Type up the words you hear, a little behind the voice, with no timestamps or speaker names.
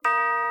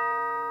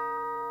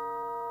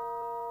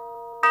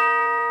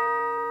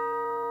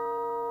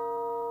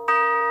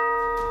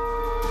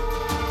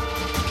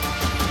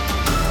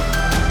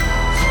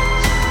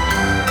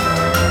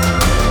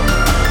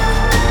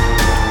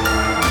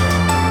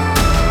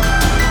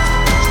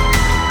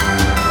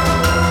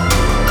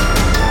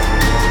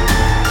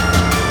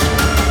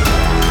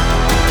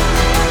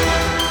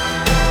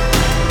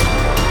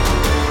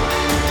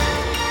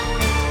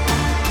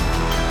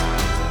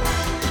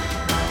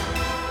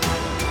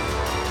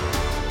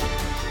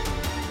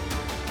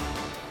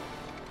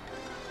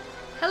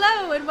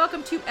and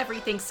welcome to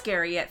Everything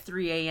Scary at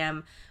 3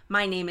 a.m.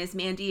 My name is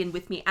Mandy, and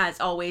with me, as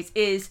always,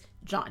 is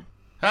John.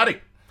 Howdy.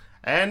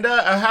 And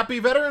a happy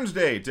Veterans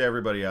Day to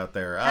everybody out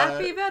there.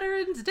 Happy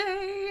Veterans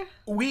Day!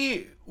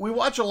 We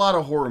watch a lot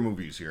of horror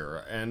movies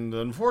here, and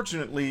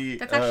unfortunately...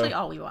 That's actually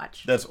all we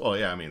watch. That's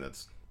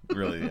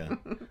really, yeah.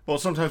 Well,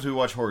 sometimes we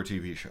watch horror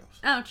TV shows.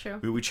 Oh, true.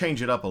 We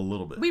change it up a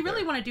little bit. We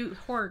really want to do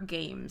horror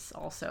games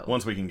also.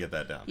 Once we can get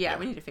that down. Yeah,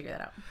 we need to figure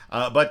that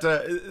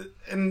out.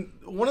 And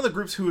one of the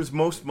groups who is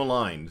most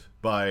maligned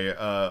by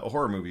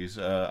horror movies,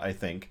 I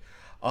think,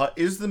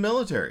 is the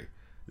military.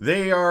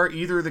 They are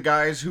either the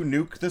guys who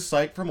nuke the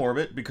site from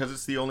orbit because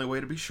it's the only way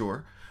to be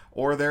sure,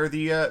 or they're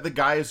the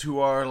guys who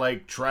are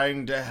like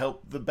trying to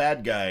help the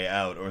bad guy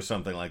out or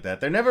something like that.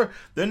 They're never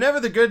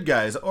the good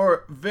guys,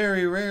 or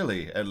very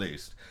rarely at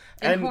least.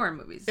 In horror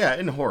movies. Yeah,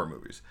 in horror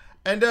movies.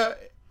 And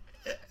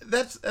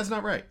that's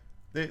not right.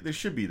 They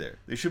should be there.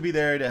 They should be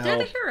there to help. They're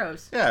the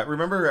heroes. Yeah,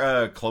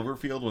 remember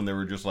Cloverfield when they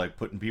were just like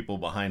putting people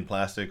behind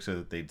plastic so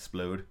that they'd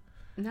explode?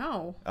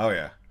 No. Oh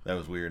yeah, that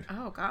was weird.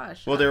 Oh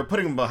gosh. Well, they were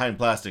putting them behind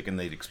plastic and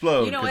they'd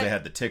explode because what? they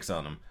had the ticks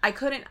on them. I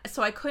couldn't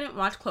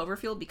watch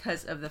Cloverfield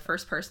because of the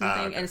first person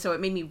thing, okay. and so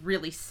it made me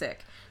really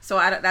sick. So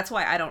that's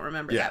why I don't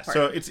remember that part.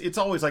 So it's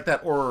always like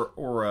that.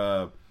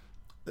 Or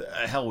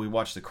hell, we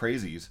watched The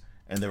Crazies,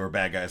 and there were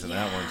bad guys in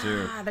that one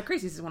too. The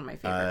Crazies is one of my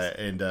favorites.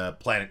 And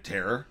Planet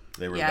Terror,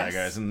 they were Yes, bad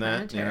guys in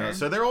Planet that. You know? Terror.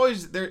 So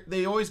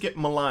they always get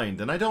maligned,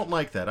 and I don't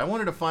like that. I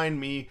wanted to find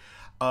me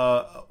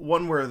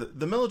one where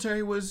the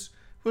military was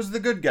the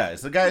good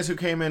guys, the guys who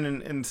came in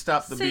and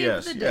stopped the Save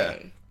BS. the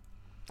day.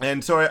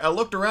 And so I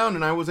looked around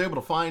and I was able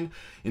to find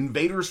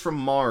Invaders from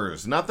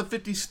Mars. Not the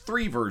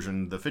 53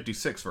 version, the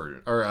 56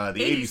 version, or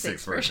the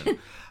 86 version.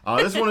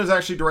 This one is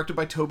actually directed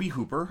by Tobe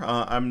Hooper.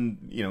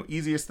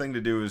 Easiest thing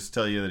to do is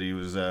tell you that he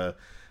was the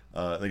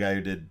guy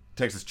who did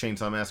Texas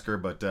Chainsaw Massacre,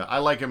 but I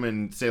like him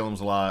in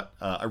Salem's Lot.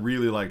 I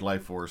really liked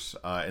Life Force,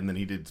 and then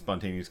he did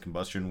Spontaneous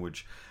Combustion,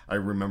 which I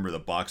remember the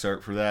box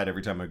art for that.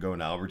 Every time I go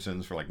into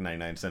Albertsons for like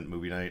 99-cent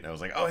movie night, I was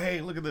like, oh,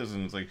 hey, look at this.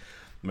 And it's like,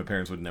 my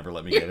parents would never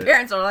let me get it. Your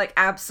parents are like,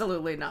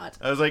 absolutely not.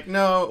 I was like,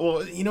 no,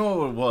 well, you know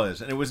what it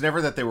was? And it was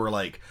never that they were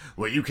like,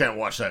 well, you can't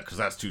watch that because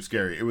that's too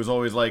scary. It was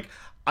always like,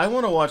 I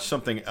want to watch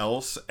something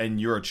else, and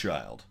you're a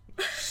child.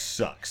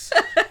 Sucks.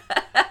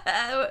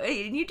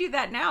 And you do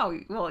that now.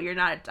 Well,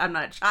 I'm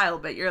not a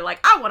child, but you're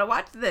like, I want to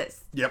watch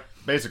this. Yep,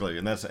 basically.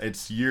 And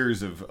it's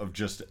years of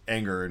just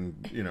anger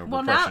and,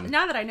 well, repression.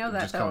 Now that I know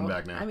that, just though, coming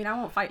back now. I mean, I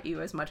won't fight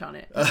you as much on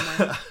it.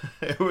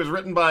 It was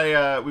written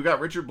by, we've got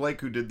Richard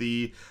Blake, who did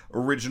the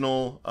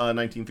original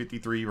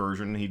 1953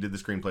 version. He did the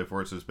screenplay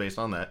for it, so it's based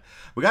on that.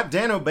 We got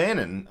Dan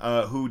O'Bannon,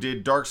 who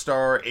did Dark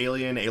Star,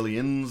 Alien,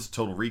 Aliens,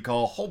 Total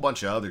Recall, a whole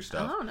bunch of other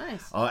stuff. Oh,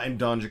 nice. And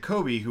Don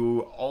Jacoby,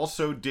 who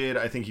also did,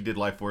 I think he did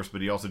Life Force,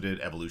 but he also did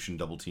Evolution,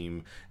 Double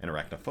Team, and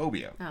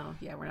Arachnophobia. Oh,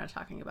 yeah, we're not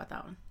talking about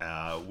that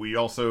one. We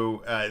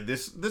also,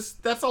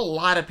 that's a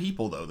lot of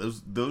people, though.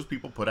 Those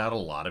people put out a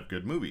lot of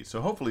good movies. So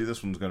hopefully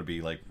this one's going to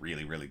be, like,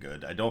 really, really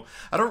good. I don't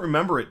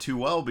remember it too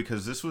well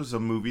because this was a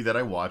movie that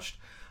I watched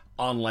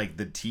on, like,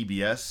 the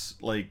TBS,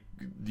 like,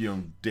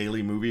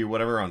 daily movie or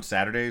whatever on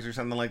Saturdays or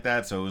something like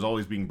that. So it was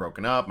always being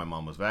broken up. My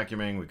mom was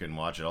vacuuming. We couldn't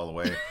watch it all the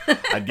way.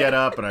 I'd get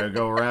up and I'd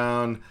go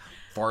around.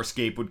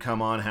 Farscape would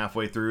come on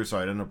halfway through, so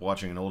I'd end up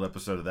watching an old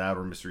episode of that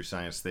or Mystery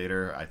Science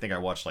Theater. I think I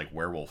watched, like,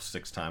 Werewolf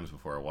 6 times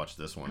before I watched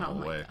this one all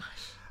the way.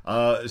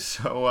 This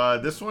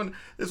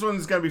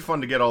one's gonna be fun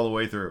to get all the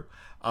way through.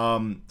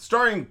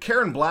 Starring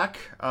Karen Black,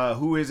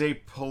 who is a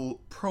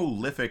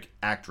prolific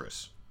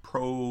actress.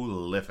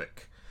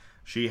 Prolific.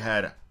 She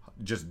had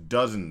just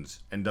dozens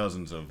and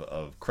dozens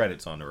of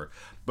credits on her.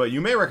 But you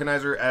may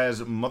recognize her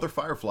as Mother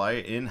Firefly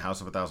in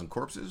House of a Thousand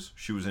Corpses.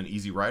 She was in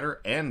Easy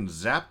Rider and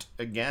Zapped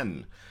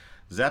Again.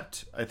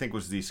 Zapped, I think,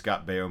 was the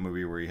Scott Baio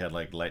movie where he had,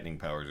 like, lightning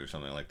powers or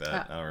something like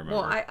that. I don't remember.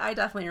 Well, I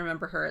definitely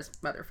remember her as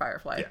Mother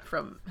Firefly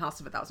from House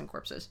of a Thousand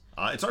Corpses.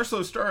 It's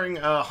also starring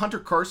Hunter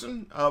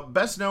Carson,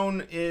 best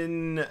known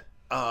in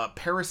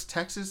Paris,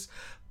 Texas,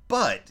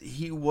 but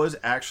he was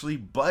actually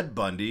Bud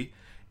Bundy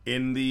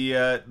in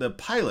the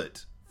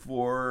pilot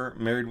for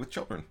Married with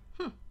Children.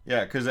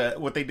 Yeah, because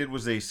what they did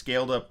was they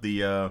scaled up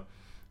the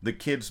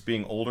kids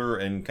being older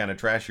and kind of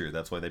trashier.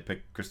 That's why they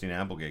picked Christina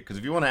Applegate. Because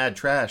if you want to add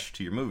trash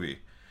to your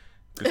movie,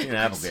 Christina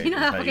Applegate is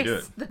how you do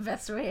it. The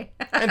best way.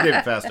 And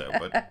David Fasto,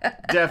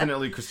 but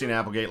definitely Christina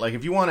Applegate. Like,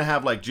 if you want to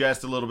have, like,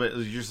 just a little bit,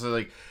 you're just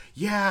like,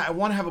 yeah, I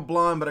want to have a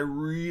blonde, but I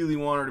really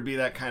want her to be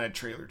that kind of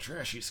trailer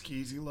trashy,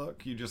 skeezy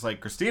look. You just like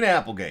Christina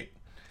Applegate.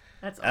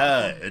 That's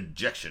awesome.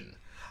 Ejection.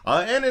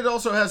 And it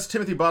also has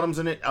Timothy Bottoms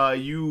in it.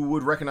 You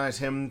would recognize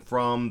him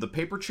from The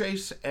Paper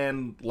Chase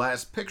and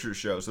Last Picture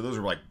Show. So those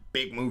are, like,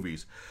 big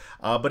movies.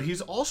 But he's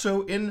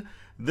also in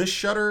the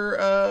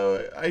Shudder,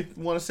 I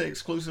want to say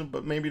exclusive,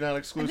 but maybe not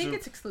exclusive. I think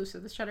it's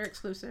exclusive. The Shudder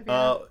exclusive.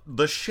 Yeah.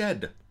 The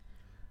Shed.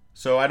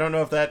 So I don't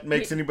know if that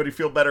makes anybody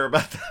feel better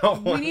about that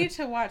one. We need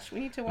to watch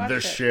The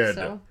Shed.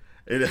 So.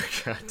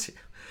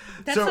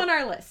 That's on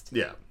our list.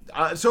 Yeah.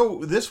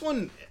 So this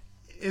one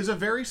is a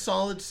very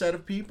solid set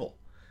of people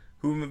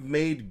who have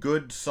made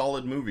good,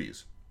 solid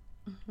movies.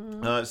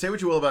 Say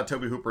what you will about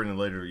Tobe Hooper in the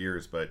later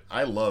years, but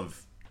I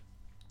love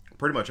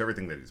pretty much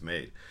everything that he's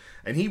made.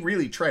 And he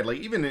really tried, like,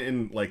 even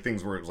in, like,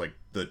 things where it was, like,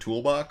 the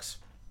toolbox,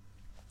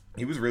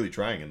 he was really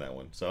trying in that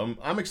one. So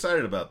I'm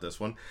excited about this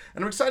one.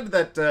 And I'm excited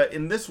that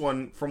in this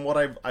one, from what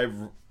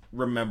I've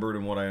remembered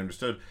and what I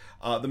understood,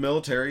 the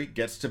military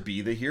gets to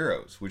be the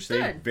heroes, which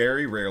they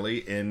very rarely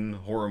in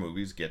horror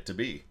movies get to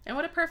be. And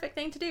what a perfect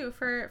thing to do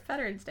for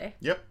Veterans Day.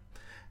 Yep.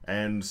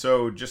 And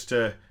so just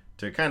to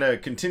kind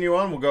of continue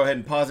on, we'll go ahead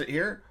and pause it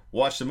here,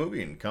 watch the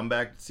movie, and come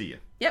back to see you.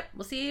 Yep,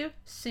 we'll see you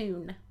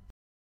soon.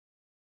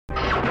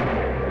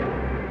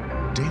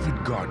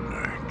 David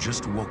Gardner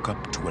just woke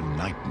up to a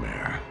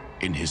nightmare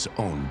in his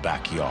own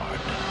backyard.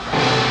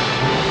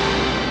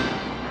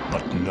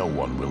 But no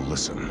one will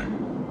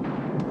listen.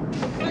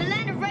 We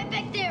landed right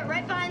back there,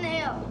 right behind the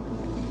hill.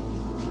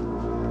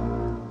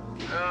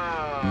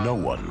 No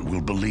one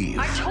will believe.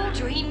 I told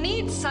you, he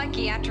needs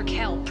psychiatric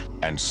help.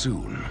 And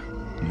soon,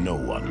 no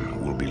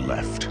one will be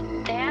left.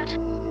 Dad?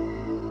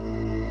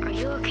 Are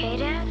you okay,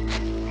 Dad?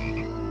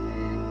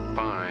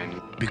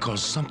 Fine.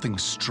 Because something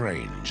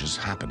strange is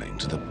happening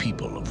to the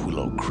people of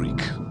Willow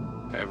Creek.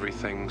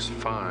 Everything's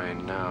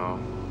fine now.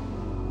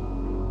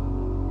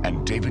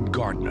 And David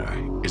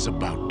Gardner is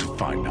about to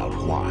find out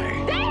why.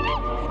 David!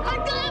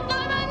 I'm gonna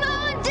find my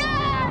mom and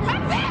dad!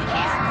 I'm back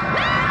here!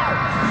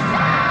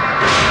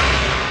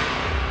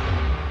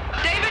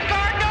 No! David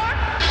Gardner?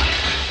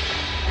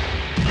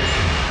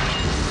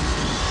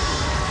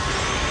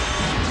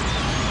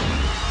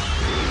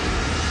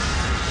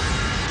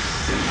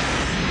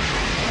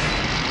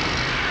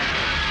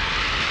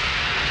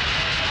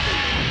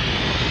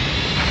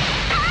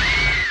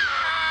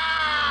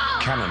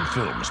 Canon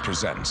Films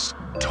presents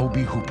Tobe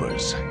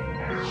Hooper's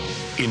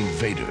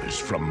Invaders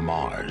from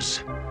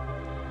Mars.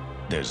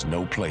 There's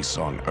no place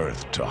on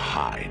Earth to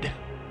hide.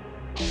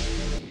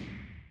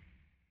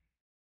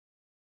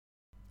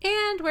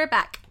 And we're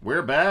back.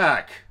 We're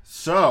back.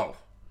 So,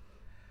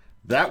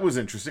 that was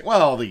interesting.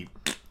 Well,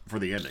 for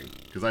the ending,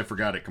 because I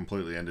forgot it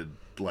completely ended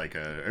like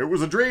it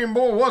was a dream,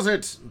 or was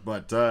it?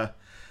 But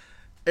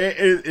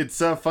it's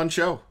a fun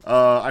show.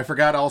 I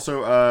forgot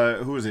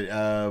also, who is it?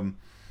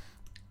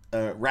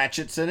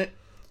 Ratchet's in it.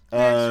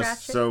 Nurse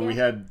Ratched, so yeah. we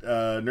had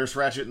Nurse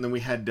Ratched, and then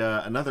we had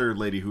another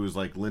lady who was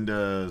like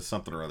Linda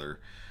something or other,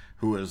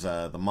 who was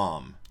the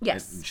mom.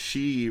 Yes. And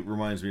she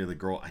reminds me of the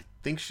girl. I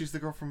think she's the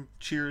girl from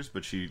Cheers,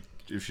 but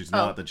if she's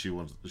not, then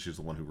she's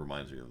the one who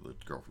reminds me of the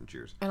girl from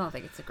Cheers. I don't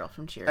think it's the girl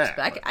from Cheers, Yeah,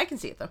 but I can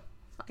see it, though.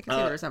 I can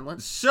see the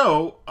resemblance.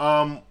 So,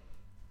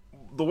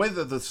 the way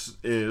that this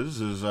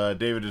is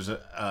David is,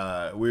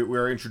 we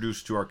are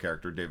introduced to our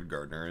character, David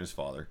Gardner, and his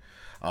father,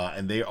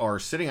 and they are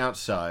sitting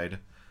outside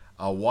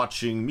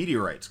watching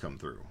meteorites come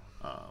through.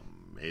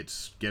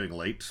 It's getting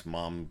late.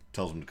 Mom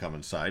tells them to come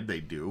inside.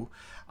 They do.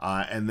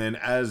 And then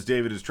as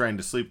David is trying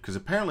to sleep, because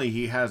apparently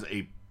he has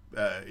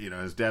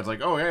his dad's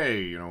like, oh,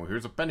 hey,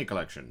 here's a penny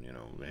collection.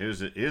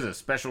 Here's a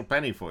special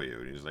penny for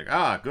you. And he's like,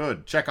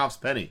 good. Chekhov's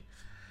penny.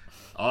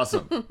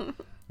 Awesome.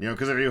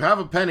 Because if you have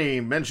a penny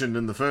mentioned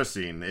in the first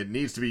scene, it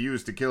needs to be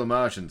used to kill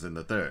Martians in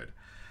the third.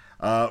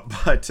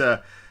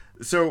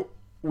 So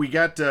we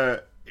got...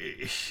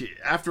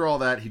 after all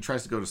that, he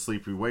tries to go to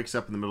sleep. He wakes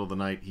up in the middle of the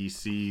night. He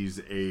sees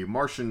a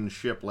Martian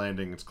ship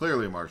landing. It's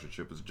clearly a Martian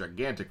ship. It's a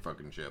gigantic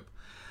fucking ship.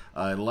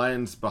 It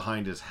lands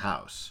behind his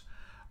house.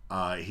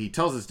 He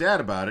tells his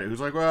dad about it.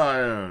 Who's like, well,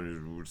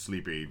 I'm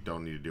sleepy.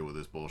 Don't need to deal with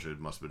this bullshit. It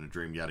must have been a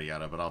dream, yada,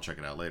 yada, but I'll check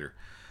it out later.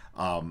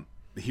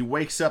 He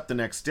wakes up the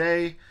next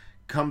day,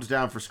 comes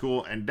down for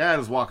school, and dad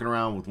is walking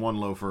around with one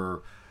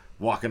loafer,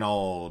 walking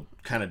all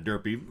kind of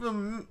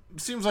derpy.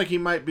 Seems like he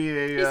might be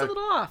He's a little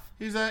off.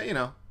 He's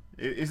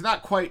he's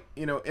not quite,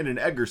 in an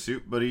Edgar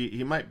suit, but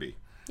he might be.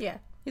 Yeah,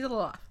 he's a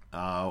little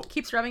off.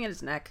 Keeps rubbing at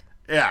his neck.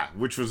 Yeah,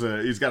 which was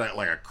he's got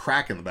a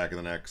crack in the back of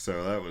the neck,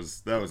 so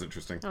that was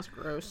interesting. That's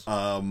gross.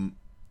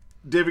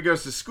 David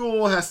goes to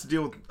school, has to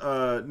deal with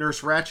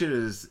Nurse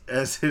Ratched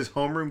as his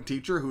homeroom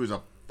teacher, who is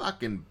a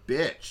fucking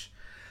bitch.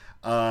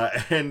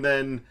 And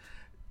then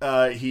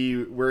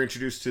we're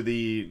introduced to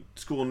the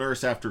school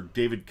nurse after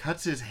David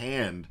cuts his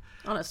hand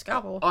on a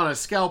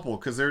scalpel.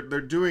 Because they're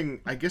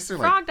doing, I guess they're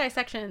frog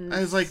dissections.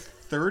 As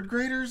third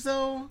graders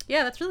though.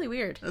 Yeah, that's really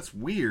weird. That's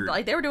weird.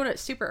 They were doing it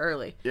super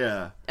early.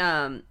 Yeah.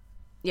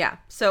 Yeah.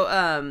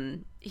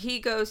 So he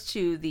goes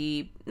to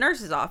the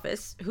nurse's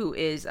office, who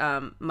is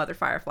Mother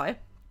Firefly,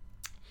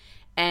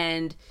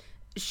 and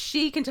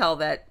she can tell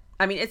that.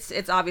 I mean,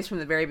 it's obvious from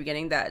the very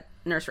beginning that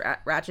Nurse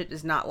Ratched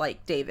is not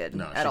like David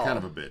at all. No, she's kind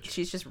of a bitch.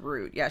 She's just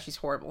rude. Yeah, she's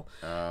horrible.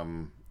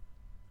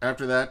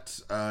 After that,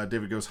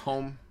 David goes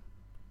home,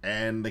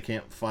 and they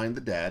can't find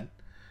the dad.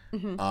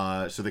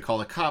 Mm-hmm. So they call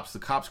the cops. The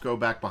cops go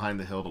back behind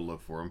the hill to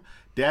look for him.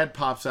 Dad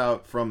pops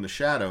out from the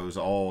shadows,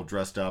 all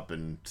dressed up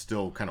and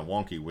still kind of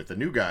wonky, with a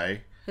new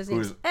guy. His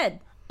name's Ed.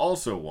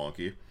 Also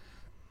wonky.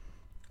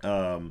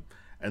 And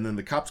then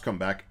the cops come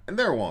back, and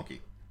they're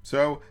wonky.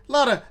 So a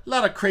lot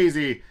of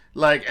crazy,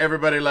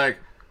 everybody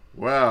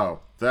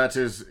wow, That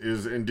is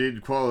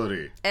indeed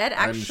quality. Ed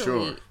I'm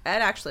sure.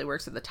 actually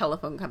works at the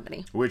telephone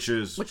company, Which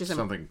is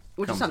something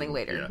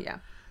later. Yeah.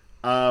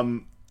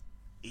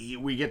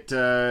 We get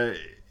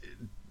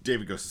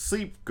David goes to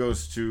sleep.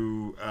 Goes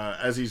to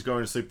as he's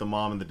going to sleep, the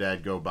mom and the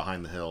dad go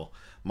behind the hill.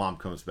 Mom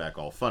comes back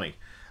all funny.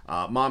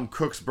 Mom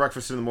cooks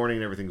breakfast in the morning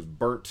and everything's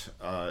burnt.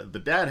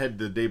 The dad had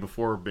the day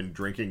before been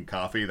drinking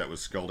coffee that was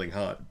scalding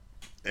hot,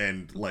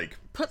 and like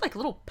put like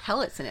little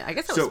pellets in it. I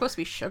guess that was supposed to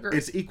be sugar.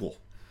 It's equal.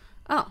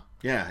 Oh.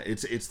 Yeah,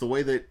 it's the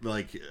way that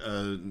like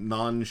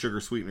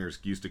non-sugar sweeteners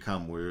used to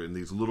come, where in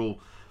these little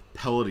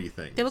pellety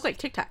things. They look like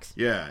Tic Tacs.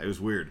 Yeah, it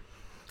was weird.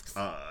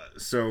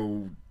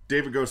 So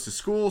David goes to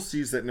school,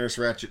 sees that Nurse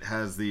Ratched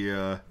has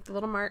the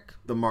little mark.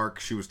 The mark.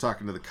 She was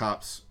talking to the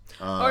cops.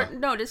 Or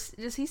no,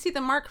 does he see the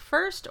mark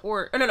first?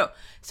 Or no.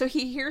 So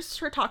he hears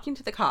her talking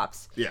to the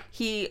cops. Yeah.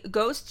 He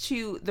goes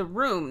to the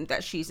room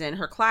that she's in,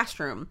 her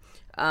classroom.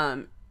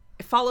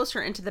 Follows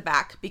her into the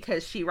back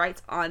because she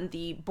writes on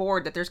the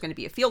board that there's going to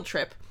be a field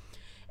trip.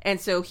 And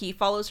so he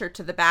follows her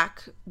to the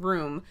back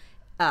room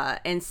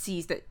and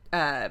sees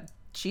that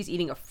she's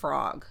eating a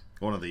frog.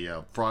 One of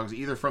the frogs,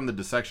 either from the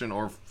dissection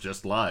or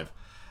just live.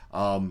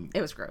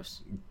 It was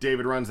gross.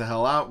 David runs the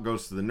hell out,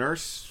 goes to the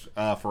nurse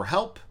for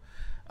help.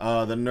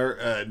 The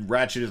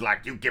Ratched is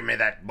like, "You give me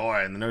that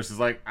boy," and the nurse is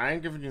like, "I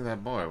ain't giving you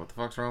that boy. What the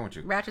fuck's wrong with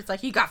you?" Ratchet's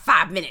like, "You got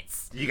 5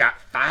 minutes. You got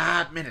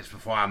 5 minutes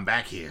before I'm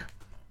back here."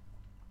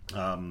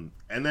 And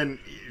then,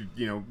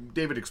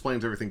 David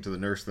explains everything to the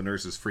nurse. The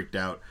nurse is freaked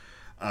out.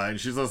 And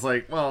she's just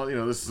like, "Well,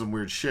 this is some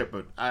weird shit,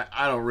 but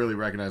I don't really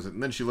recognize it."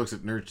 And then she looks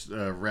at Nurse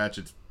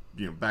Ratchet's,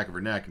 back of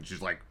her neck, and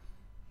she's like,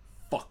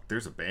 "Fuck,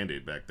 there's a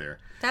Band-Aid back there."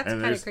 That's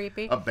kind of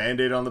creepy. A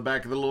Band-Aid on the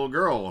back of the little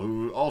girl,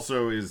 who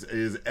also is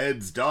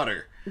Ed's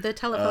daughter. The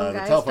telephone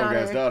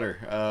guy's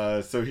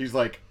daughter. So he's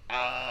like,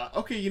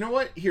 "Okay, you know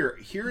what? Here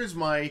is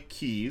my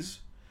keys.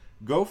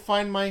 Go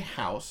find my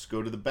house.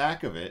 Go to the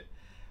back of it,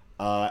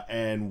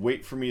 and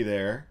wait for me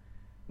there.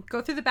 Go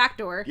through the back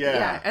door.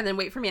 Yeah. And then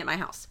wait for me at my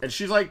house." And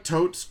she's like,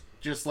 totes,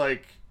 just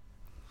like,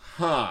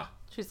 huh.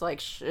 She's like,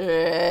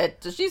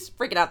 shit. She's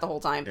freaking out the whole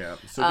time. Yeah.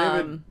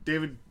 So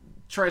David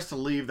tries to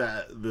leave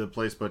the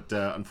place, but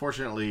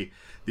unfortunately,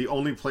 the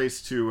only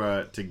place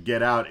to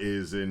get out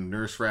is in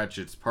Nurse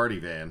Ratchet's party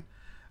van,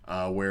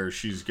 where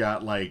she's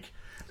got like,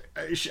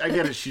 I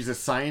get it, she's a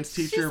science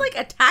teacher. She's like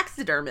a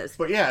taxidermist.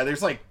 But yeah,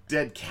 there's like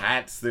dead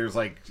cats. There's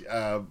like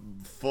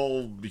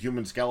full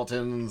human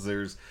skeletons.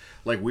 There's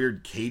like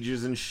weird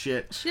cages and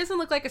shit. She doesn't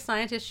look like a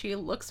scientist. She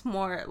looks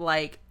more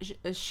like,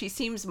 she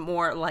seems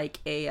more like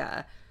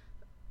an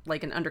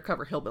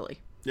undercover hillbilly.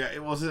 Yeah,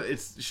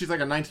 she's like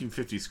a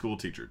 1950s school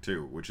teacher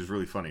too, which is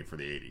really funny for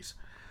the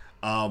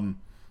 80s.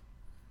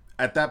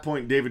 At that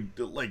point, David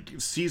like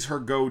sees her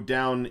go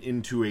down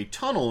into a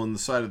tunnel in the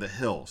side of the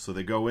hill. So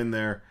they go in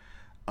there.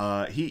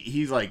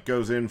 He like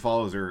goes in,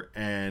 follows her,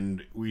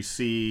 and we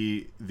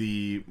see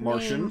the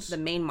Martians. The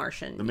main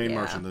Martian.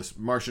 Martian. This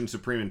Martian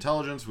Supreme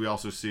Intelligence. We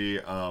also see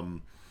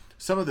some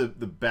of the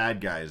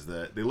bad guys.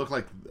 They look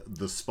like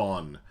the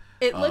Spawn.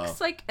 It looks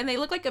like, and they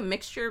look like a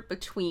mixture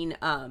between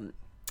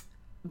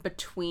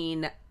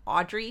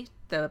Audrey,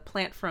 the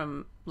plant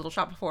from Little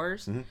Shop of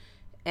Horrors,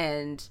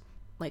 and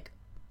like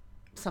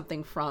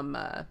something from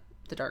the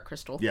Dark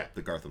Crystal. Yeah,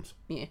 the Garthams.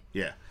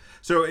 Yeah.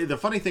 So the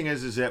funny thing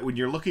is that when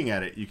you're looking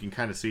at it, you can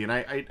kind of see, and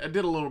I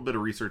did a little bit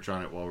of research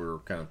on it while we were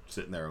kind of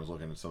sitting there. I was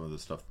looking at some of the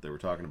stuff that they were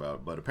talking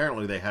about, but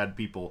apparently they had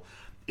people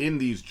in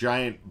these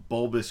giant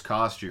bulbous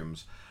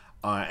costumes,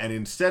 and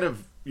instead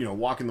of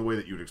walking the way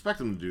that you would expect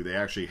them to do, they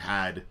actually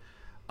had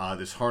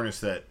this harness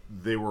that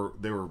they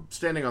were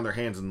standing on their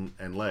hands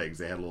and legs.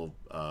 They had little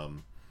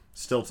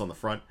stilts on the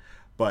front,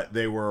 but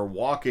they were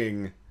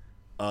walking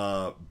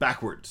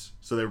backwards.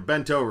 So they were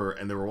bent over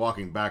and they were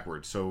walking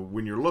backwards. So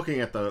when you're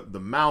looking at the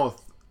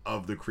mouth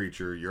of the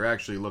creature, you're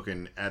actually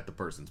looking at the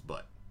person's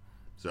butt.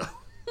 So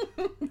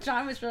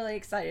John was really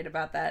excited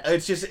about that.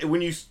 It's just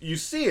when you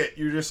see it,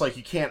 you're just like,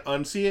 you can't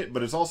unsee it,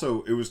 but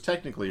it was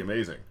technically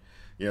amazing.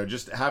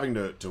 Just having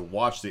to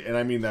watch and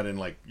I mean that in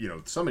like,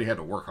 somebody had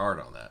to work hard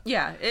on that.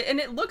 Yeah, and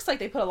it looks like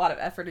they put a lot of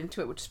effort into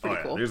it, which is pretty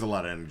cool. There's a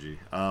lot of energy.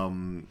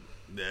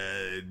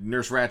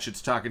 Nurse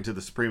Ratchet's talking to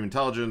the Supreme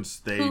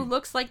Intelligence. Who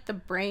looks like the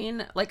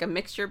brain, like a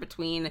mixture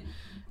between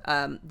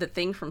the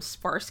thing from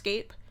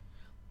Farscape.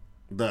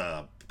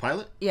 The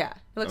pilot? Yeah,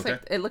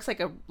 it looks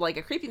like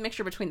a creepy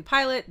mixture between the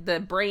pilot,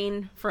 the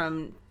brain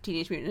from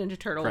Teenage Mutant Ninja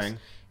Turtles, Krang.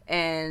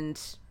 And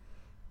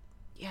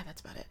yeah,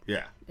 that's about it.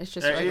 Yeah, it's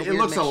just it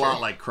looks a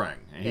lot like Krang.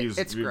 He's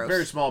it's gross.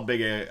 Very small,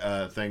 big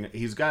thing.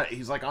 He's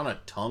like on a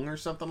tongue or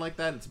something like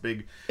that. It's a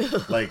big,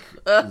 like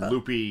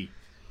loopy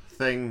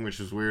thing, which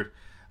is weird.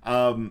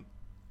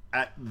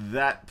 At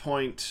that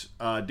point,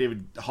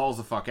 David hauls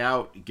the fuck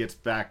out, gets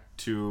back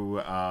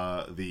to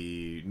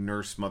the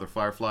nurse, Mother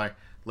Firefly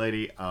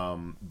lady.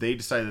 They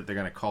decide that they're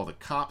going to call the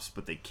cops,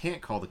 but they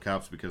can't call the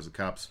cops because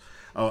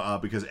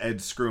because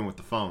Ed's screwing with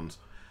the phones.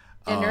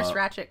 And Nurse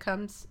Ratched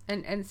comes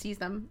and sees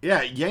them.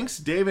 Yeah, yanks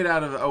David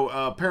out of...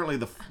 apparently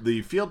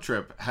the field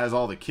trip has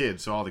all the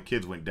kids, so all the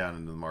kids went down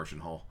into the Martian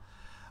hole.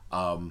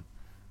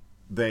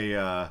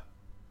 They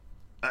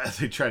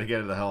they try to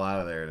get the hell out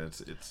of there, and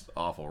it's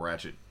awful.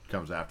 Ratchet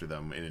comes after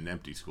them in an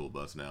empty school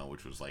bus now,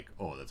 which was like,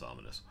 oh, that's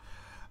ominous.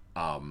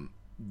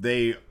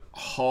 They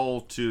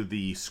haul to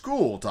the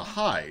school to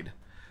hide,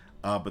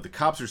 but the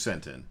cops are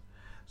sent in.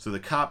 So the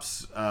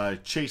cops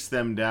chase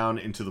them down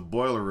into the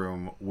boiler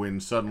room when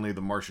suddenly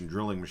the Martian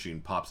drilling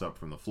machine pops up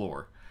from the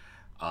floor.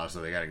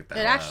 So they gotta get that.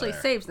 It actually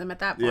saves them at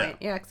that point.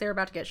 Yeah, because they were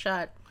about to get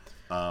shot.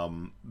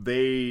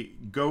 They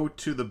go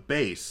to the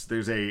base.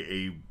 There's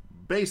a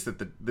base that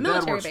the dad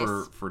Military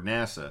works base. for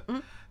NASA. Mm-hmm.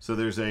 So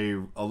there's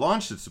a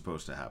launch that's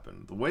supposed to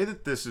happen. The way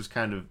that this is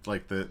kind of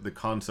like the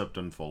concept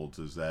unfolds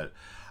is that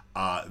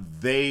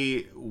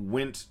they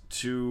went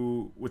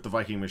with the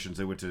Viking missions,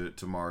 they went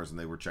to Mars and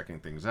they were checking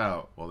things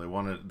out. Well,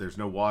 there's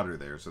no water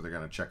there, so they're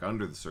going to check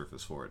under the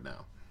surface for it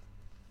now.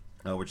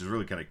 Which is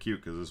really kind of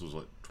cute because this was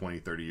like 20,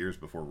 30 years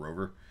before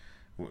Rover,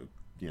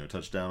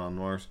 touched down on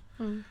Mars.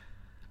 Mm.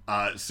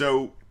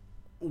 So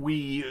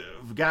we've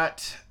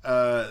got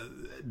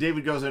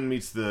David goes in and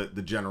meets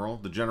the general.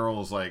 The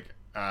general is like,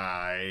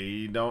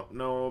 I don't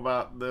know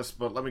about this,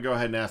 but let me go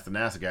ahead and ask the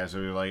NASA guy. So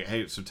you're like,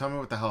 hey, so tell me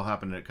what the hell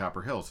happened at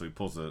Copper Hill. So he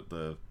pulls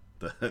the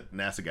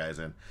NASA guys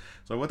in.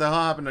 So what the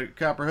hell happened at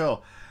Copper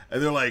Hill?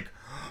 And they're like,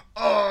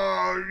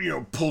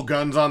 pull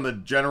guns on the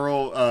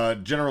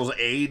general's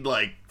aide,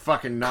 like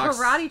fucking knocks.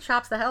 Karate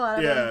chops the hell out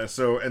of them. Yeah.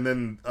 So and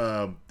then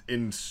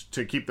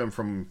to keep them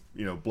from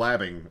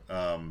blabbing,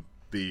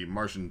 the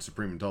Martian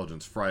Supreme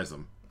Intelligence fries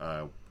them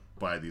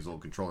by these little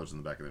controllers in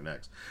the back of their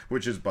necks,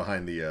 which is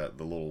behind the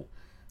little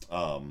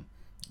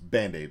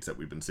band-aids that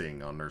we've been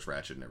seeing on Nurse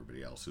Ratched and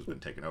everybody else who's been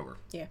taken over.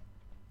 Yeah.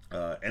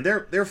 And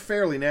they're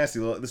fairly nasty.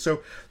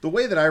 So the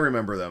way that I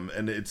remember them,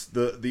 and it's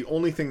the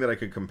only thing that I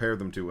could compare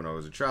them to when I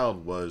was a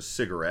child was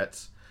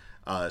cigarettes.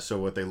 So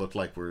what they looked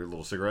like were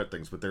little cigarette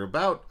things, but they're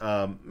about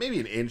maybe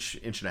an inch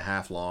and a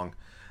half long,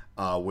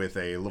 with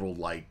a little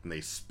light, and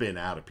they spin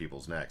out of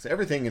people's necks.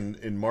 Everything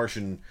in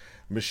Martian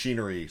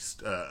machinery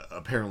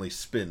apparently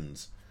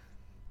spins.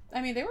 I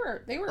mean, they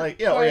were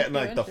like and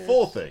like the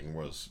full thing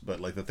was,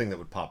 but like the thing that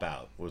would pop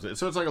out was it.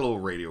 So it's like a little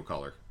radio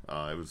color.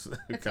 It was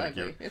kind of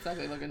cute. It's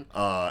ugly looking.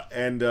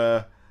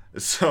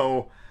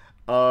 So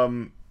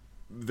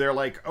they're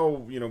like,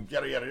 oh,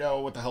 yada yada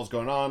yada, what the hell's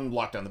going on?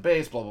 Lock down the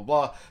base, blah blah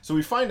blah. So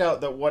we find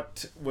out that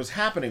what was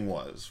happening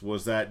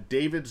was that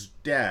David's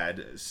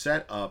dad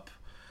set up.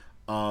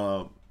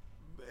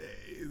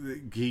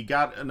 He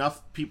got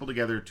enough people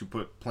together to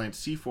put Plant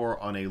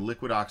C4 on a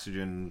liquid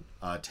oxygen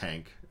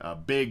tank, a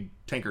big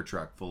tanker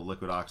truck full of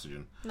liquid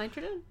oxygen.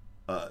 Nitrogen?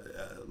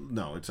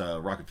 No, it's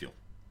rocket fuel.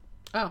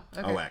 Oh,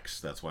 okay.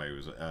 OX. That's why it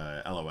was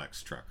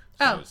LOX truck.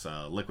 So it's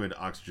liquid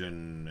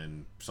oxygen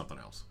and something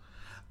else.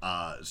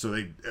 So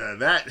they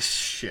that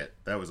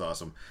was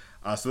awesome.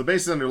 So the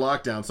base is under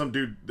lockdown. Some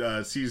dude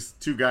sees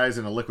two guys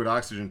in a liquid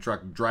oxygen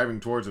truck driving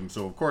towards him.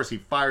 So of course he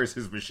fires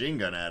his machine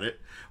gun at it,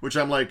 which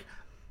I'm like,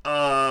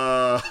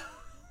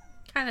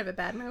 kind of a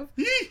bad move.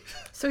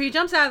 So he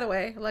jumps out of the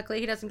way. Luckily,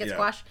 he doesn't get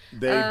squashed.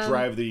 They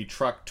drive the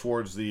truck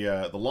towards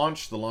the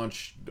launch. The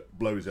launch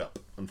blows up,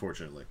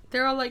 unfortunately.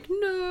 They're all like,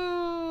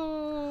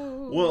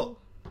 no. Well,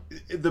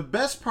 the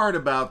best part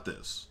about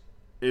this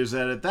is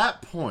that at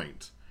that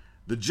point,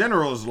 the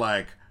general is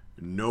like,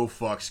 no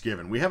fucks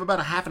given. We have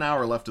about a half an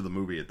hour left of the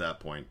movie at that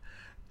point,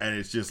 and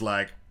it's just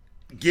like,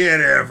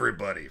 get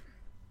everybody.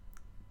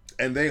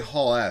 And they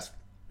haul ass.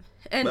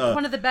 And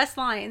one of the best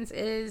lines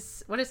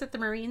is, what is it, the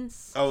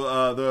Marines?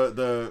 Oh,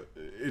 the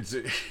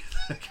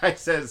guy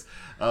says,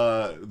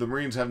 the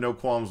Marines have no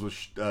qualms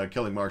with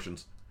killing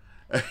Martians.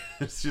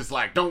 It's just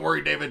like, don't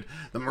worry, David,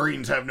 the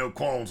Marines have no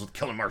qualms with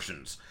killing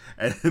Martians.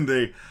 And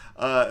they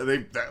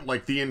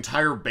like the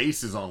entire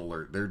base is on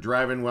alert. They're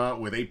driving out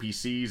with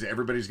APCs.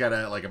 Everybody's got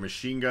a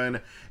machine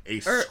gun,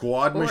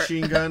 squad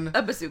machine gun,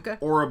 a bazooka,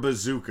 or a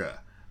bazooka.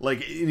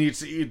 Like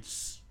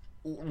it's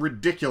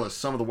ridiculous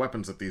some of the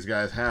weapons that these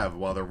guys have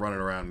while they're running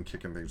around and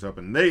kicking things up,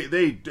 and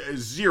they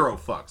zero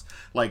fucks.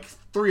 Like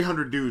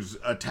 300 dudes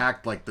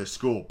attacked like the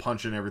school,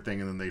 punching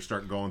everything, and then they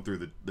start going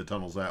through the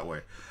tunnels that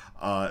way.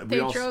 They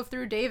drove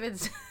through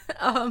David's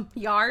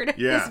yard.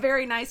 Yeah, his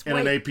very nice in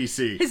an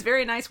APC. His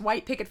very nice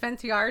white picket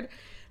fence yard.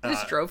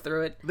 Just drove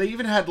through it. They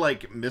even had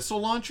like missile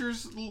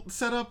launchers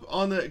set up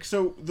on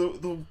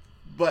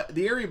but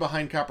the area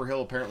behind Copper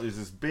Hill apparently is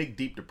this big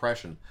deep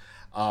depression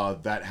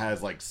that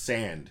has like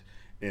sand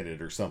in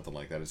it or something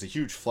like that. It's a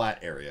huge flat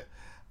area,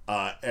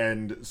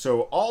 and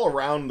so all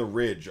around the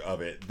ridge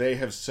of it, they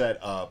have set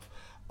up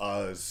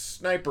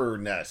sniper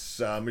nests,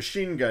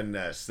 machine gun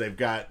nests. They've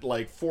got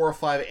like 4 or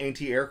 5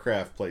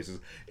 anti-aircraft places.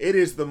 It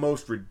is the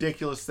most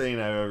ridiculous thing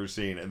I've ever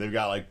seen, and they've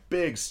got like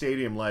big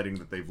stadium lighting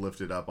that they've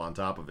lifted up on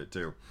top of it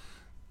too.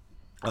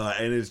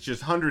 And it's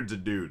just hundreds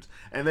of dudes,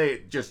 and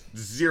they just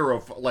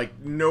zero, like,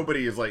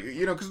 nobody is like,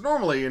 you know, because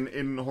normally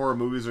in horror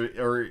movies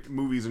or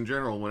movies in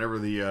general, whenever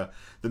the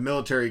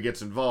military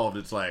gets involved,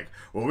 it's like,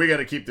 well, we got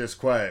to keep this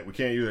quiet, we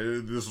can't use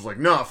it. This was like,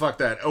 no, fuck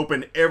that,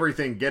 open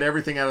everything, get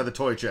everything out of the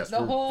toy chest, The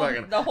whole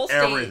state,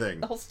 everything.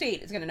 The whole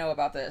state is gonna know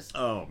about this.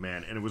 Oh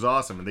man, and it was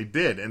awesome, and they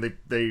did, and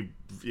they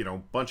you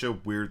know, bunch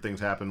of weird things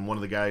happened. One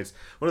of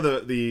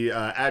the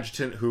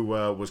adjutant who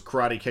was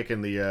karate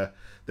kicking the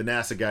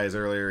NASA guys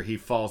earlier, he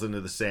falls into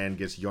the sand,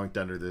 gets yoinked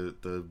under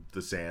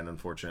the sand,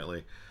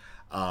 unfortunately.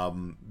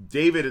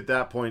 David at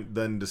that point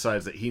then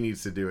decides that he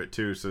needs to do it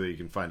too so that he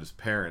can find his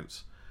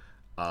parents.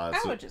 I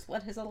would just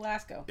let his little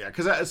ass go. Yeah,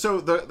 because so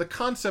the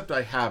concept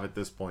I have at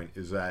this point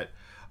is that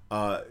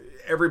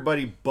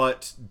everybody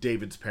but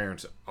David's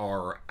parents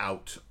are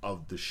out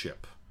of the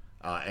ship,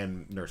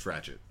 and Nurse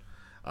Ratched,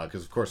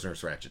 because of course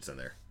Nurse Ratched's in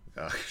there.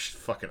 She's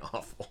fucking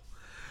awful.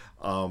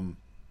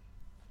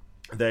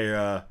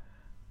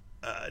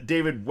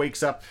 David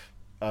wakes up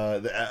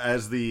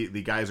as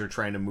the guys are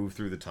trying to move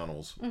through the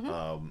tunnels.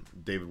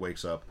 David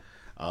wakes up.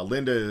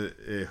 Linda,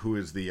 who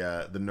is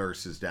the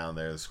nurse, is down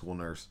there, the school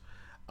nurse.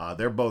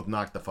 They're both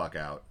knocked the fuck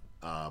out.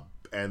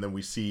 And then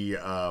we see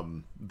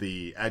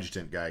the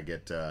adjutant guy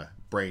get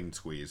brain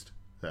squeezed.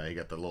 He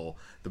got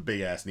the big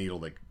ass needle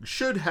that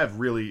should have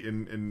really,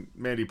 and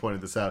Mandy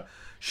pointed this out,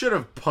 should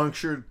have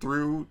punctured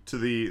through to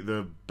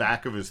the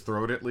back of his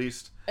throat at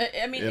least.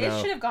 I mean,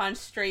 it should have gone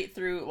straight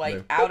through,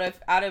 like,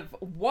 out of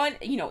one,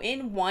 you know,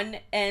 in one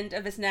end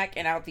of his neck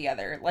and out the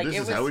other. Like, this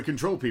is how we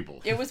control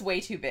people. It was way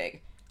too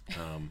big.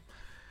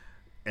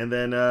 And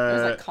then it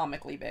was like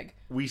comically big.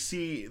 We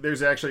see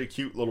there's actually a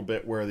cute little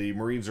bit where the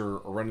Marines are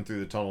running through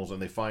the tunnels and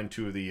they find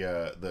two of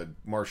the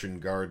Martian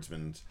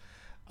guardsmen,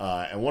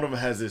 and one of them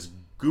has this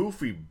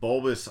goofy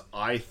bulbous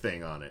eye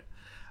thing on it.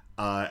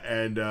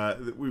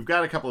 And we've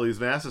got a couple of these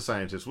NASA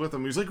scientists with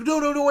him. He's like,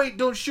 no, wait,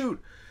 don't shoot.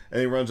 And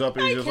he runs up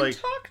and he's just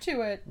like, talk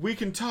to it. We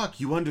can talk.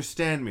 You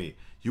understand me.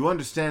 You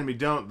understand me,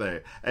 don't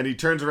they? And he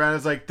turns around and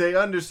is like, they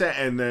understand.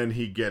 And then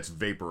he gets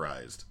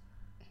vaporized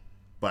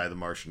by the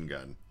Martian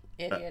gun.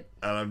 Idiot.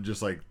 And I'm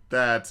just like,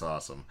 that's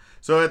awesome.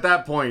 So at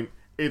that point,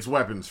 it's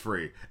weapons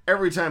free.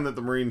 Every time that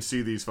the Marines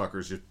see these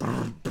fuckers, just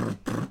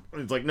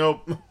it's like,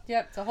 nope.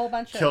 Yep, it's a whole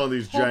bunch of killing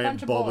these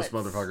giant bulbous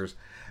motherfuckers.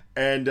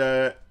 And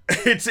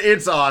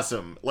it's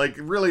awesome. Like,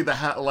 really, the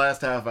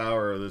last half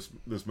hour of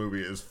this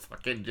movie is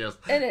fucking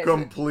just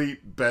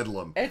complete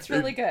bedlam. It's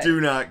really good. Do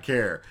not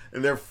care.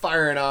 And they're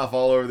firing off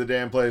all over the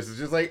damn place. It's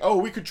just like, oh,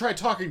 we could try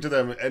talking to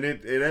them. And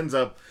it ends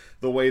up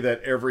the way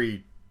that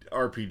every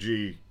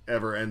RPG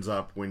ever ends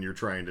up when you're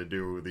trying to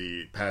do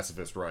the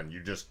pacifist run.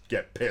 You just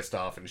get pissed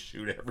off and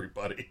shoot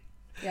everybody.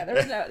 Yeah,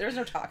 there was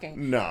no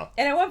talking. No.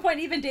 And at one point,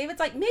 even David's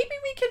like, maybe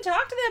we can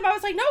talk to them. I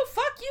was like, no,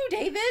 fuck you,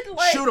 David.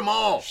 Like, shoot them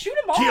all. Shoot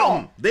them all. Kill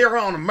them. They're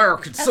on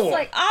American soil. It's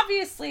like,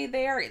 obviously,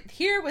 they are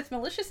here with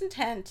malicious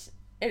intent.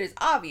 It is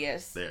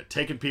obvious. They're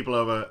taking people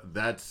over.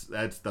 That's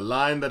the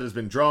line that has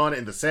been drawn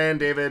in the sand,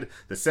 David.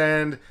 The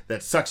sand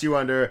that sucks you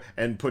under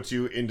and puts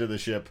you into the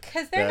ship.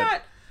 Because they're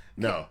not...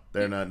 No,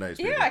 they're not nice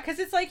people. Yeah, because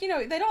it's like, you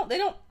know, they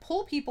don't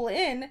pull people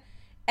in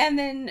and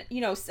then,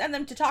 you know, send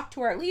them to talk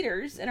to our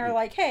leaders and are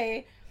like,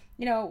 hey...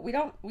 You know,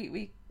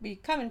 we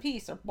come in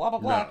peace or blah, blah,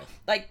 blah. No.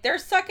 Like, they're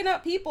sucking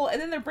up people, and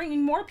then they're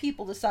bringing more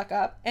people to suck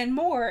up, and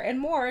more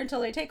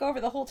until they take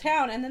over the whole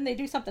town, and then they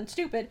do something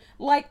stupid,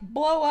 like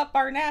blow up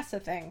our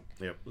NASA thing.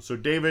 Yep. So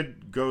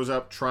David goes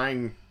up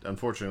trying,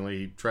 unfortunately,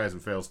 he tries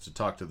and fails to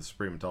talk to the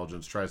Supreme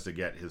Intelligence, tries to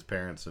get his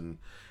parents and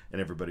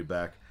everybody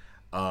back.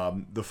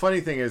 The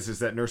funny thing is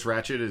that Nurse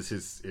Ratched is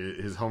his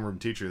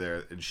homeroom teacher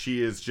there, and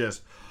she is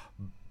just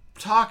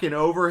talking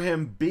over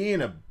him,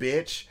 being a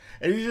bitch,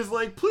 and he's just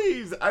like,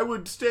 please, I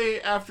would stay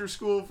after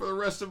school for the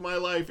rest of my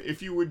life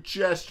if you would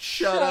just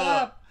shut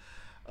up.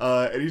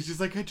 And he's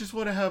just like, I just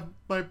want to have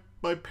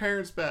my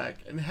parents back,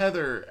 and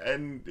Heather,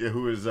 and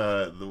who is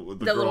the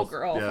little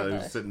girl, yeah,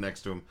 who's sitting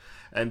next to him,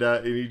 and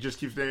he just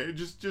keeps saying,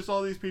 just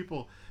all these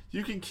people.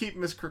 You can keep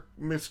Miss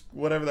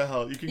whatever the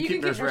hell. You can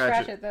keep Nurse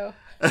Ratched though.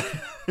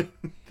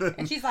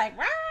 And she's like,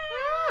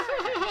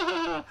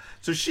 Rah!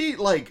 So she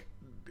like.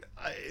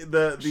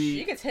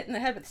 She gets hit in the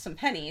head with some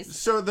pennies.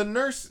 So the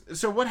nurse.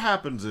 So what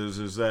happens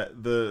is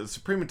that the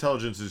Supreme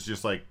Intelligence is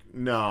just like,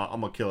 nah,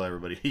 I'm gonna kill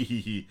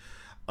everybody.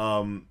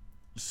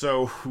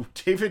 So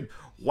David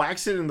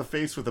whacks it in the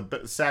face with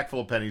a sack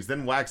full of pennies,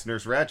 then whacks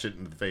Nurse Ratched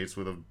in the face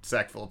with a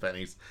sack full of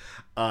pennies.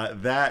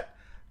 That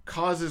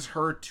causes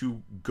her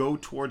to go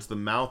towards the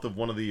mouth of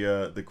one of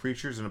the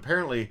creatures, and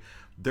apparently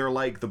they're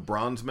like the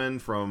bronze men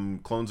from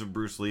Clones of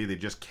Bruce Lee. They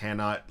just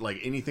cannot, like,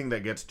 anything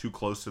that gets too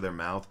close to their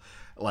mouth,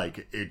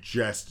 like, it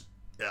just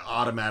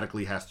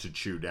automatically has to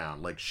chew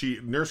down. Like,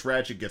 Nurse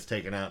Ratched gets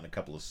taken out in a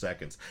couple of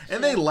seconds,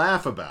 and they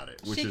laugh about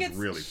it, which is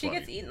really funny. She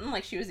gets eaten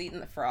like she was eating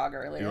the frog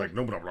earlier. You're like,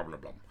 no, blah blah blah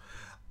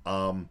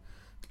blah.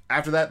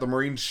 After that, the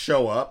Marines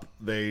show up.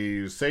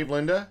 They save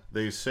Linda.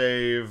 They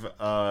save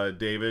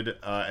David,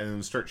 and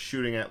then start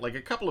shooting at, like,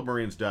 a couple of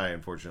Marines die,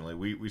 unfortunately.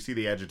 We see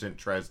the adjutant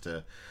tries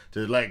to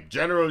like,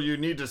 General, you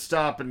need to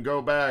stop and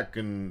go back.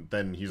 And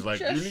then he's like,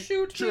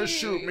 Just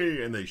shoot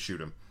me. And they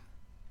shoot him.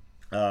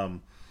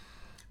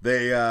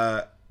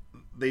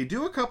 They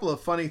do a couple of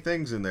funny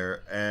things in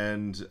there,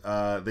 and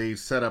they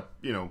set up,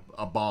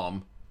 a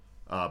bomb.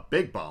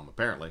 Big bomb,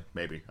 apparently.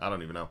 Maybe. I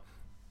don't even know.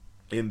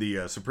 In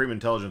the Supreme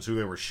Intelligence, who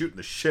they were shooting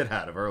the shit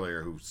out of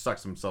earlier, who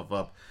sucks himself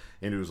up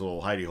into his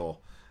little hidey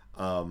hole.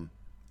 And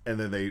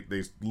then they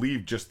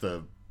leave just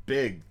the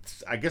big,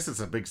 I guess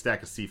it's a big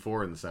stack of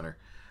C4 in the center.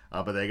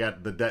 But they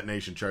got the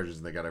detonation charges,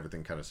 and they got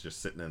everything kind of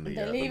just sitting in the...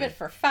 They leave it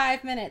for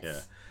 5 minutes. Yeah.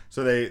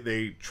 So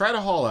they try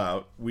to haul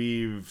out.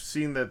 We've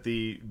seen that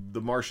the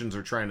Martians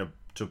are trying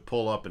to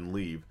pull up and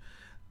leave.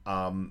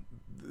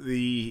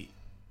 The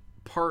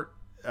part...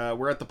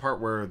 we're at the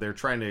part where they're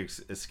trying to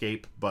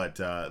escape, but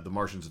the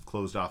Martians have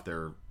closed off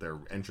their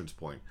entrance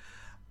point.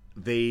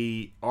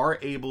 They are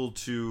able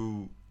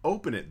to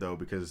open it, though,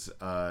 because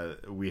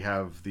we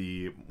have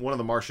one of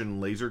the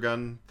Martian laser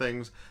gun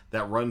things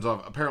that runs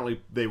off.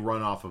 Apparently, they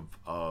run off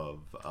of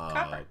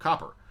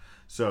copper.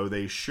 So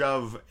they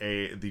shove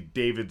the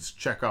David's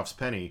Chekhov's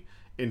penny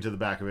into the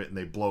back of it, and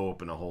they blow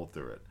open a hole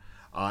through it.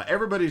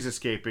 Everybody's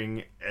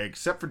escaping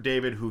except for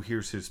David, who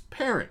hears his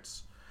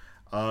parents.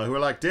 Who are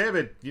like,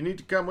 David, you need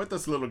to come with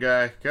us, little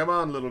guy. Come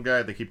on, little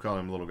guy. They keep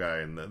calling him little guy.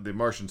 And the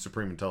Martian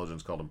Supreme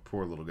Intelligence called him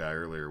poor little guy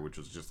earlier, which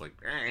was just like,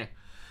 eh.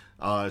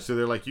 So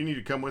they're like, you need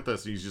to come with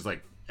us. And he's just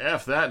like,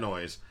 F that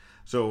noise.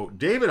 So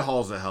David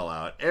hauls the hell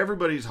out.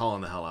 Everybody's hauling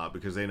the hell out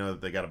because they know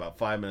that they got about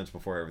 5 minutes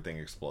before everything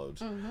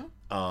explodes.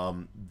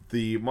 Mm-hmm.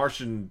 The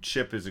Martian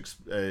ship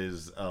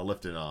is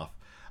lifting off.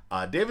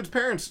 David's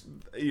parents,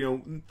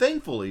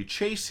 thankfully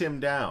chase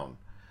him down.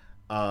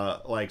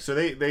 So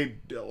they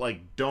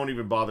like don't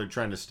even bother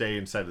trying to stay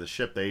inside of the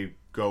ship. They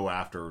go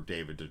after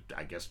David to,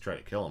 I guess, try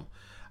to kill him.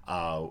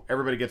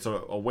 Everybody gets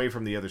away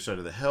from the other side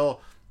of the hill.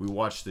 We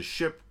watch the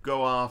ship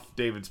go off.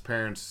 David's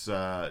parents'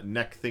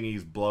 neck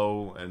thingies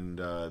blow, and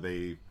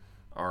they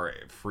are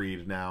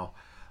freed now.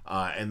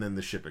 And then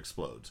the ship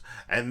explodes.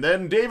 And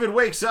then David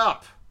wakes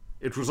up.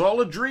 It was all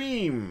a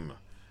dream.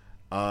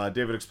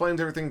 David explains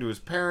everything to his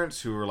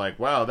parents, who are like,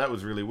 wow, that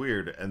was really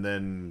weird. And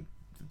then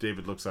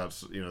David looks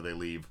out, they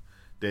leave.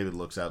 David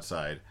looks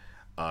outside,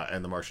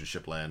 and the Martian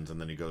ship lands,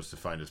 and then he goes to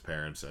find his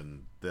parents,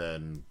 and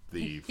then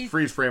the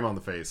freeze frame on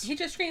the face. He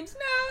just screams, no!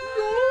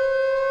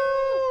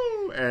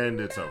 And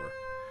it's over.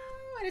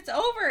 And it's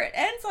over. It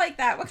ends like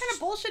that. What kind of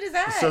bullshit is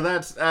that? So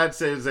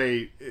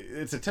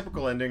it's a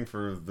typical ending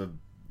for the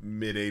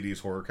mid-'80s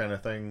horror kind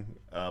of thing,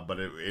 but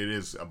it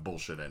is a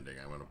bullshit ending.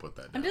 I'm going to put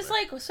that down. I'm just there.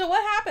 Like, so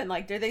what happened?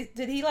 Like, did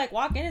he like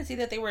walk in and see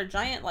that they were a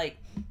giant like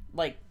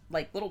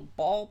little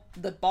ball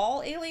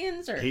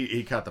aliens, or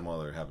he caught them while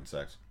they were having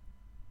sex.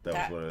 That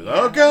was what it is. Yeah.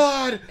 Oh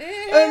God!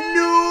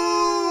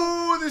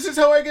 No! This is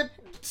how I get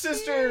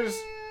sisters.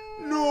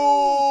 Ew.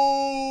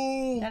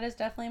 No! That is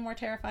definitely more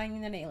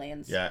terrifying than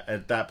aliens. Yeah,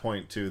 at that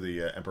point too,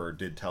 the Emperor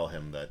did tell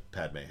him that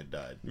Padme had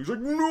died. He was like,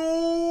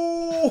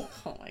 "No!"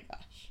 Oh my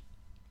gosh!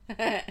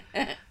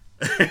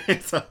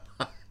 It's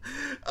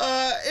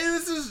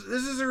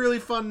this is a really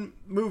fun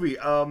movie.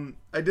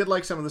 I did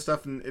like some of the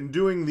stuff in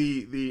doing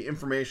the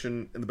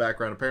information in the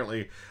background.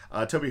 Apparently,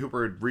 Tobe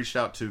Hooper had reached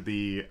out to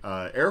the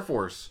Air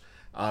Force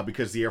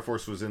because the Air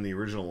Force was in the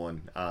original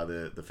one,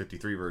 the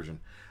 53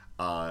 version,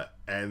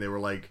 and they were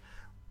like,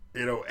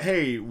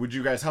 hey, would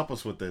you guys help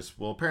us with this?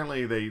 Well,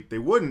 apparently they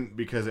wouldn't,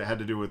 because it had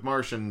to do with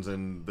Martians,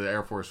 and the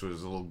Air Force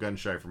was a little gun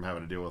shy from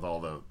having to deal with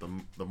all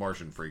the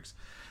Martian freaks.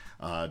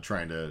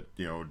 Trying to,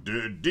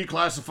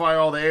 declassify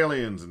all the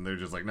aliens, and they're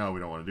just like, no, we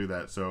don't want to do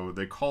that. So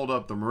they called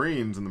up the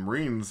Marines, and the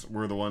Marines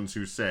were the ones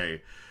who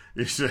say,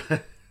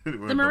 the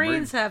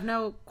Marines have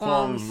no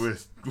qualms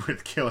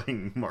with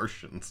killing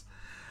Martians.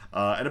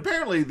 And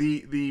apparently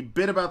the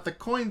bit about the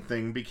coin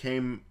thing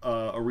became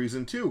a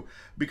reason too,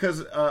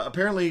 because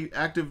apparently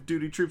active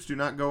duty troops do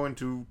not go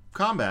into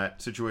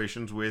combat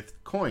situations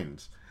with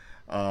coins,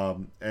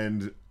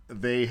 and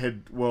they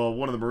had,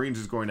 one of the Marines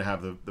is going to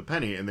have the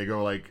penny, and they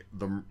go like,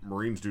 the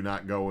Marines do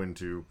not go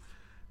into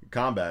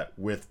combat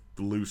with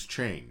loose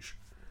change.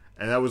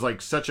 And that was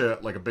like such a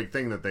big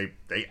thing that they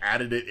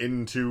added it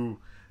into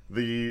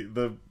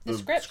the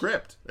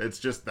script. It's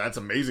just, that's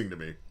amazing to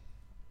me.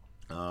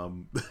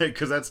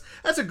 Because that's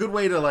a good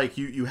way to, like,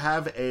 you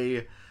have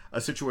a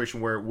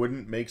situation where it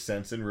wouldn't make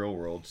sense in real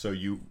world, so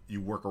you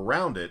work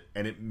around it,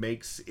 and it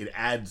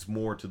adds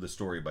more to the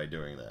story by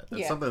doing that.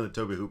 That's something that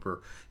Tobe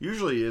Hooper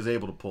usually is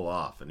able to pull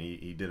off, and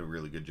he did a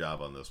really good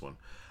job on this one.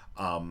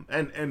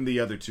 And the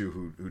other two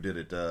who did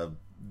it,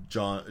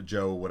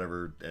 Joe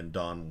whatever and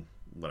Don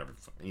whatever,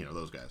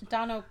 those guys.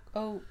 Dan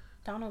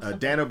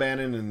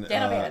O'Bannon and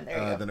Dan O'Bannon,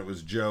 there you go. Then it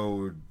was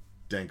Joe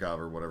Denkov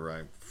or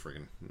whatever.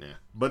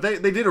 But they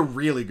did a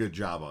really good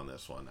job on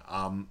this one.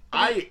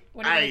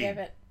 What do you give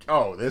it?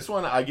 Oh, this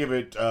one I give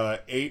it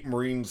 8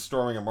 Marines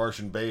storming a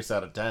Martian base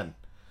out of 10,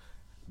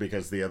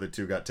 because the other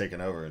two got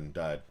taken over and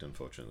died,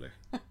 unfortunately.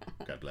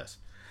 God bless.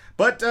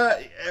 But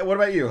what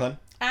about you, hon?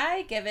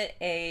 I give it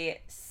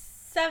a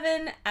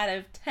 7 out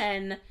of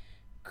 10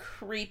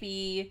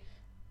 creepy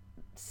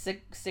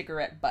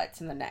cigarette butts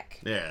in the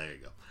neck. Yeah, there you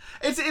go.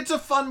 It's a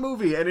fun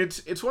movie, and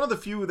it's one of the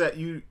few that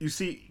you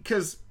see,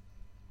 because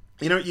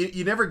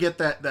you never get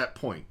that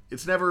point.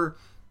 It's never,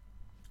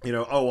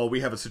 oh well,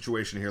 we have a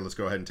situation here, let's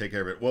go ahead and take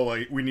care of it. Well,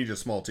 we need a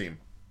small team,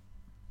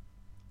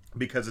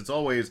 because it's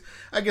always,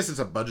 I guess it's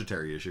a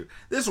budgetary issue.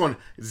 This one,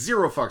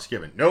 0 fucks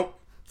given. Nope.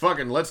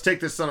 Fucking let's take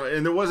this son of,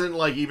 and there wasn't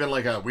like even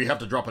like we have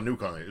to drop a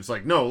nuke on it. It's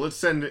like, no, let's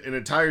send an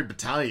entire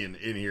battalion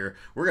in here.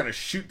 We're gonna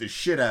shoot the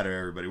shit out of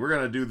everybody. We're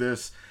gonna do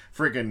this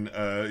freaking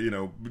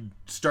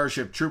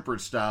Starship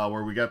Troopers style,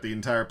 where we got the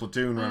entire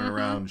platoon running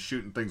around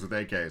shooting things with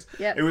AKs.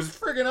 Yep. It was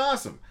freaking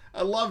awesome.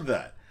 I love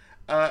that.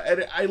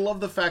 And I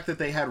love the fact that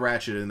they had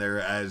Ratchet in there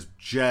as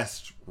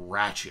just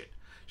Ratchet.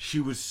 She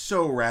was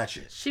so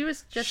ratchet. She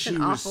was just an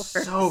awful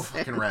person. She was so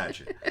fucking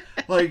ratchet.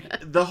 Like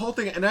the whole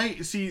thing. And I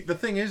see the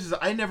thing is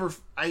I've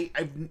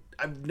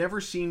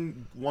never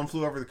seen One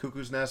Flew Over the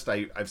Cuckoo's Nest.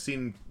 I've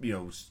seen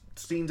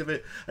scenes of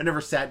it. I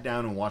never sat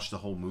down and watched the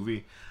whole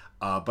movie,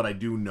 but I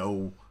do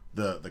know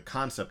the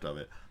concept of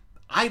it.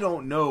 I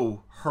don't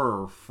know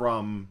her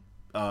from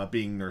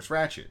being Nurse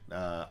Ratchet.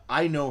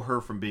 I know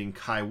her from being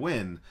Kai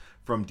Wynn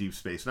from Deep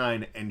Space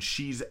Nine, and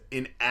she's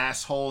an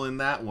asshole in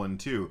that one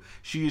too.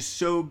 She is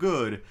so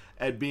good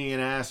at being an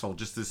asshole,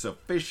 just this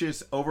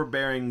officious,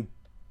 overbearing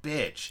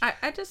bitch.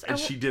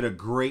 She did a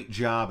great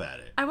job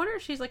at it. I wonder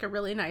if she's like a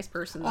really nice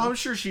person, though. Oh, I'm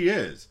sure she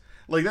is.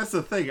 Like, that's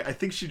the thing. I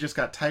think she just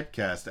got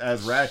typecast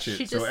as Ratchet.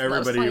 She just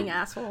loves playing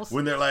assholes.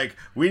 When they're like,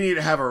 we need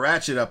to have a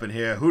Ratchet up in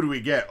here, who do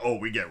we get? Oh,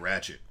 we get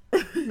Ratchet.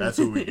 That's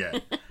who we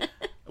get.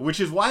 Which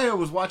is why I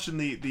was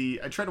watching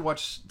I tried to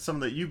watch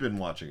some that you've been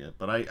watching it,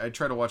 but I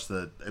tried to watch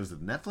it was the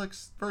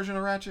Netflix version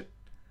of Ratchet?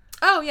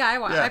 Oh, yeah,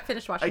 I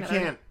finished watching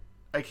it.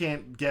 I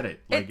can't get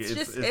it. Like,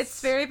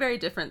 it's very, very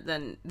different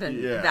than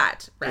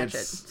that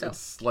Ratchet.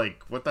 It's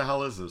like, what the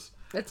hell is this?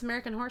 It's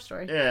American Horror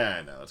Story. Yeah,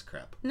 I know, it's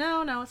crap.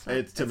 No, it's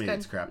not. To me,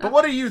 it's crap. No. But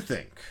what do you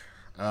think?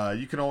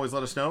 You can always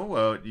let us know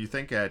what you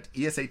think at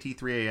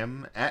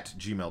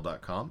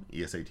esat3am@gmail.com,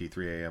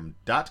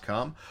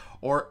 esat3am.com,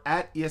 or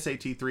at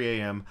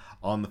esat3am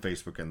on the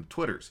Facebook and the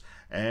Twitters.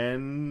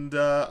 And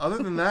other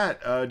than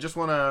that, just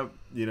want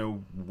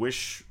to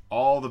wish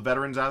all the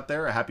veterans out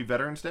there a happy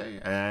Veterans Day,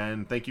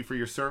 and thank you for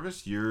your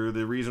service. You're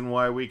the reason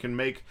why we can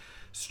make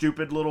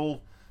stupid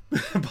little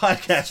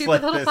podcasts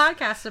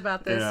podcasts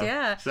about this.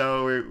 Yeah.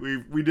 So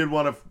we did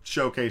want to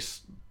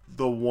showcase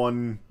the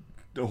one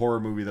horror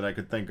movie that I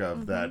could think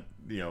of that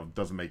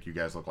doesn't make you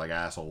guys look like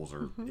assholes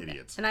or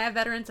idiots. And I have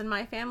veterans in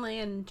my family,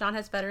 and John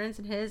has veterans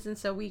in his, and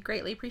so we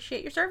greatly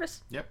appreciate your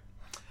service. Yep.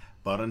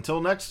 But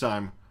until next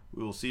time,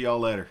 we will see y'all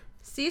later.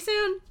 See you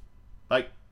soon. Bye.